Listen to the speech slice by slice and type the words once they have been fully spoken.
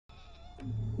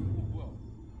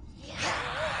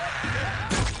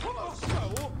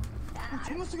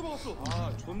존나 쓰게 먹었어.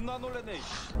 아, 존나 놀랬네.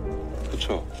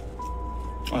 그쵸?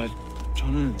 아,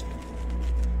 저는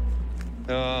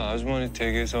야, 아주머니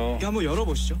댁에서 한번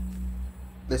열어보시죠.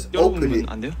 Let's open 열어보면 it.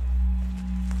 안 돼요?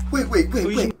 Wait.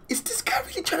 Is this guy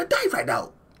really trying to die right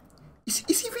now? Is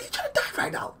he really trying to die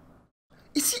right now?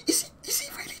 Is he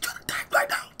really trying to die right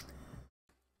now?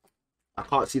 I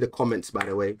can't see the comments, by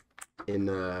the way, in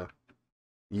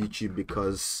YouTube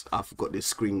because I've got this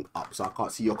screen up, so I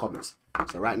can't see your comments.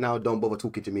 So right now, don't bother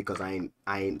talking to me because I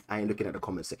ain't looking at the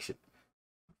comment section.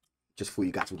 Just for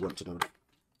you guys would want to know.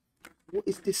 What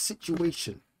is this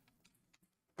situation?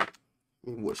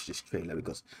 Let me watch this trailer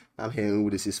because I'm hearing all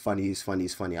this is funny.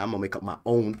 I'm gonna make up my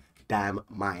own damn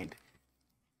mind.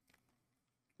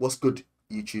 What's good,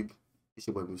 YouTube? It's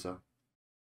your boy Musa.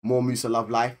 More Musa Love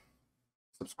Life.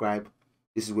 Subscribe.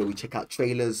 This is where we check out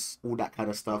trailers, all that kind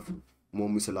of stuff. More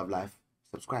Musa Love Life.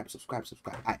 Subscribe.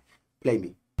 Alright, play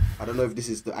me. I don't know if this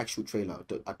is the actual trailer.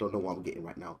 I don't know what I'm getting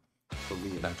right now.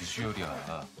 난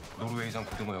비주얼이야. 노르웨이산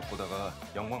고등어 엿보다가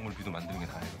영광물비도 만드는 게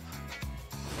다예요.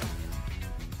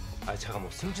 아, 제가 뭐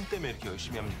승진 때문에 이렇게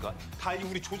열심히 합니까? 다 이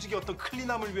우리 조직의 어떤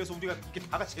클린함을 위해서 우리가 이렇게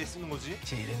다 같이 애쓰는 거지.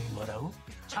 제 이름이 뭐라고?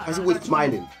 As always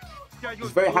smiling.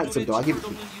 He's very handsome though. I give it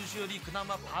to him. 유수열이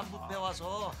그나마 반부패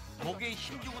와서 목에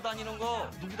힘주고 다니는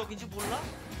거 누구 덕인지 몰라?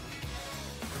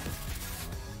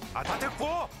 아, 다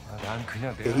됐고. 난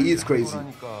그냥 Yeah, he is crazy.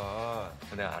 거라니까.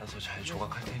 내가 알아서 잘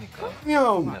조각할 테니까.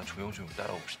 그냥 조용조용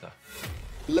따라옵시다.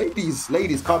 Ladies,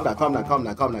 calm down.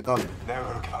 내가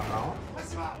그렇게 반가워?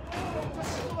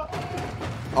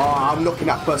 Oh, I'm knocking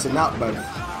that person out, bro.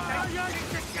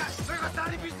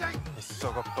 이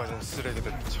썩어 빠진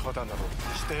쓰레기들 처단하러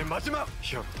시대의 마지막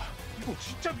기억이다. 이거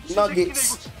진짜 미친 Nuggets.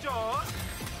 새끼네, 이거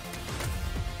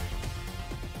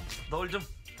진짜. 널 좀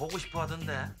보고 싶어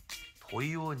하던데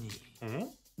도의원이.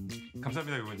 응?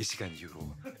 감사합니다, 의원. 이 시간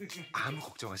이후로 아무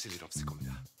걱정하실 일 없을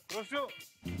겁니다. 그렇죠.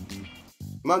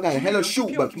 My guy hella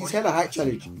short, but he's hella height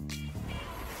challenge.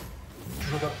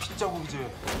 이거 다 핏자국이지.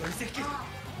 이 새끼.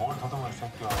 뭘 더듬어, 이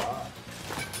새끼야.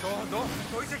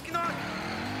 너 이 새끼 너.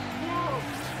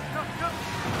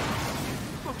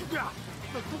 너 누구야?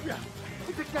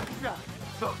 이 새끼야 누구야?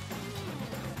 너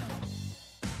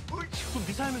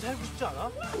미사일면 살고 싶지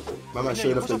않아? My man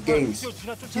showing off the games.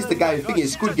 He's the guy thinking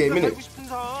it's Squid Game, innit?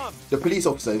 The police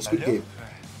officer in Squid Game.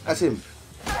 That's him.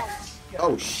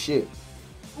 Oh shit.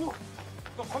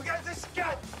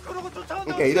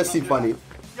 Okay, he does seem funny.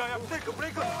 야야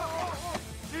브레이크.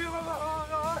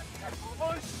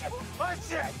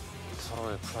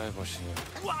 서로의 프라이버시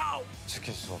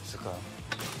지킬 수 없을까?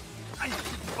 아니,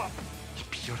 이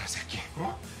비열한 새끼.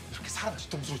 이렇게 사람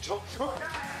뒤통수를 쳐?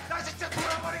 나 진짜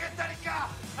돌아버리겠다니까.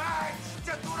 아,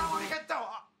 진짜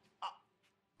돌아버리겠다.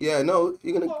 Yeah, no,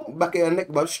 you're gonna back at your neck,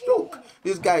 bruv. Stroke.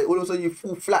 This guy, all of a sudden you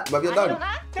fall flat, bruv. You're done.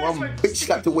 One bitch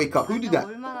slap to wake up. Who did that?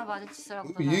 얼마나 많은 짓을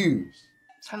하고 You.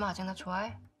 설마 아직 나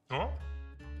좋아해? 어?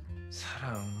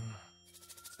 사랑.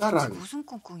 사랑. 무슨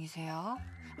꿍꿍이세요?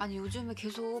 아니 요즘에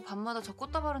계속 밤마다 저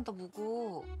꽃다발 바른다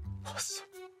보고. 왔어.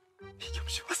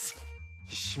 이겸씨 왔어.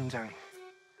 이 심장이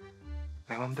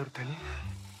내 맘대로 되니?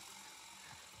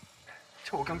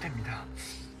 저 오경태입니다.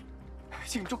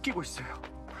 지금 쫓기고 있어요.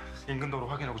 인근도로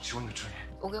확인하고 지원 요청해.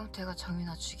 오경태가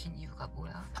정윤아 죽인 이유가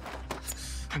뭐야?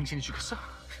 당신이 죽였어?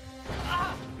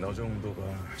 너 정도가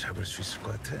잡을 수 있을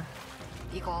것 같아?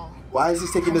 이거. Why is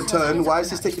this taking a turn? Why is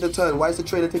this taking a turn? Why is the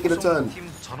trailer taking a turn?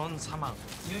 팀 전원 사망.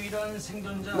 유일한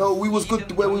생존자. No, we was good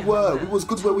where we were. What's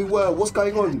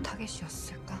going on?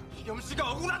 타겟이었을까?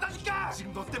 이겸씨가 억울하다니까.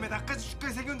 지금 너 때문에 나까지 죽게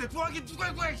생겼는데 구하긴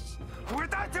누가 구해? 왜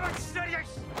나한테만 지랄이야?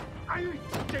 아유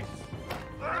진짜.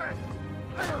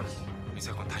 이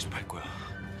사건 다시 팔 거야.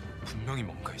 분명히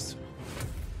뭔가 있어.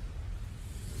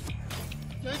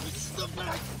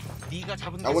 네가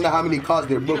잡은 I wonder how many cars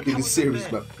they broke in this series,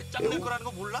 man. 짱낼 거라는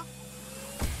거 몰라?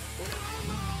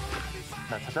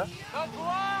 나 찾아?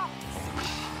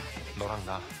 너랑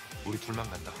나, 우리 둘만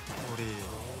간다. 우리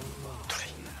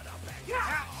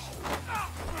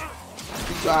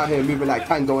He's out here moving like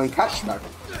Tango and Cash, man.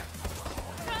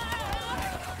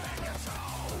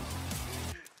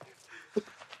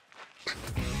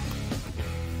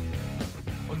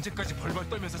 언제까지 벌벌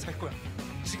떨면서 살 거야?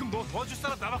 지금 너 도와줄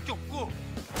사람 나밖에 없고.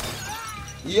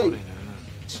 Yeah. 너네는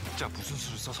진짜 무슨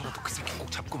수를 써서라도 그 새끼 꼭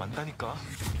잡고 만다니까.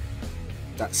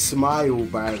 That smile,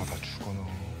 man. 다 죽어 너.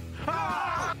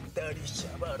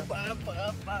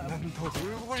 난 더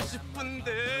놀고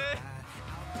싶은데.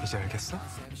 이제 알겠어?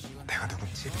 내가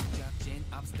누군지?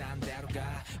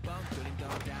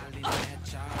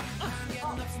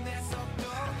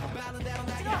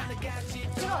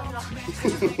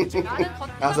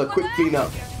 That's a quick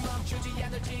cleanup.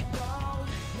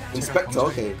 Inspector,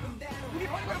 okay.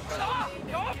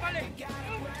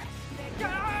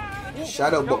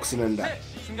 Shadow boxing and that.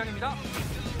 순간입니다.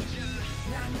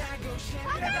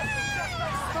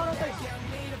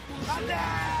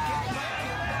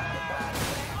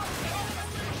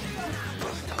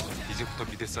 이제부터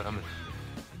믿을 사람은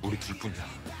우리 둘뿐이야.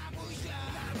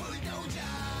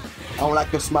 I don't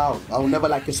like your smile. I will never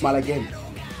like your smile again.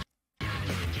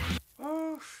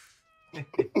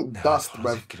 Dust,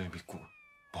 bro. 새끼를 믿고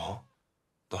뭐?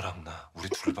 너랑 나 우리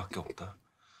둘밖에 없다.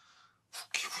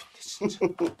 웃기고 있네 진짜.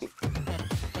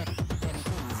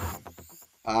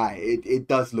 Alright, it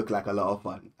does look like a lot of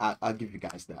fun. I'll give you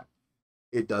guys that.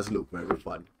 It does look very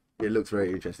fun. It looks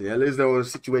very interesting. At least there were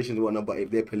situations and whatnot, but if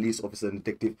they're police officer and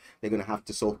detective, they're gonna have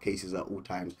to solve cases at all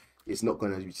times. It's not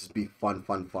gonna just be fun.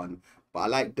 But I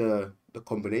like the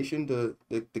combination, the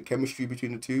chemistry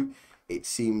between the two. It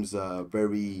seems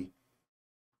very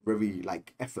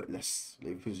like effortless.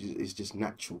 It's just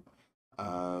natural.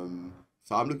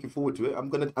 So I'm looking forward to it. I'm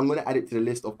gonna add it to the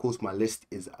list. Of course, my list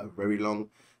is very long,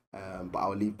 but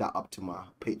I'll leave that up to my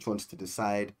patrons to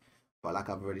decide. But like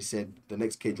I've already said, the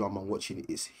next K-drama I'm watching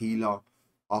is Healer.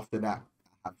 After that,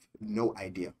 I have no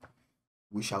idea.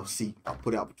 We shall see. I'll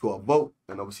put it up to a vote,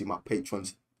 and obviously my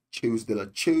patrons choose,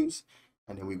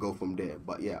 and then we go from there.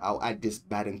 But yeah, I'll add this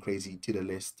Bad and Crazy to the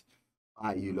list.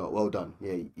 Alright, you lot, well done.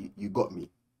 Yeah, you got me.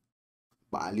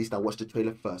 But at least I watched the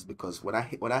trailer first, because when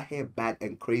I hear Bad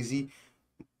and Crazy,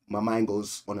 my mind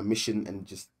goes on a mission and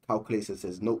just calculates and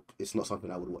says, nope, it's not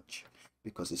something I would watch,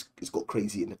 because it's got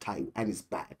crazy in the title and it's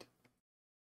bad.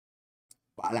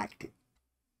 But I liked it.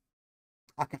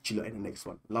 I'll catch you lot in the next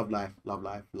one. Love life, love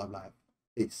life, love life.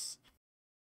 Peace.